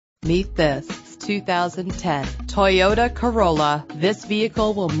Meet this 2010 Toyota Corolla. This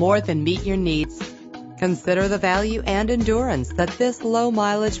vehicle will more than meet your needs. Consider the value and endurance that this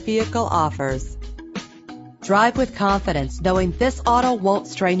low-mileage vehicle offers. Drive with confidence knowing this auto won't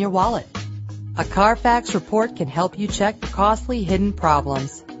strain your wallet. A Carfax report can help you check for costly hidden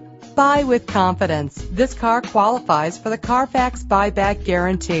problems. Buy with confidence. This car qualifies for the Carfax buyback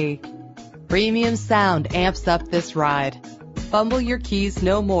guarantee. Premium sound amps up this ride. Fumble your keys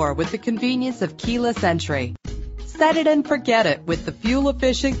no more with the convenience of keyless entry. Set it and forget it with the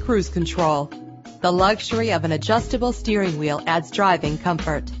fuel-efficient cruise control. The luxury of an adjustable steering wheel adds driving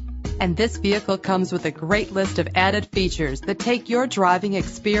comfort. And this vehicle comes with a great list of added features that take your driving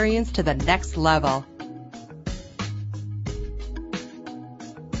experience to the next level.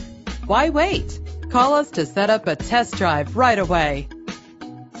 Why wait? Call us to set up a test drive right away.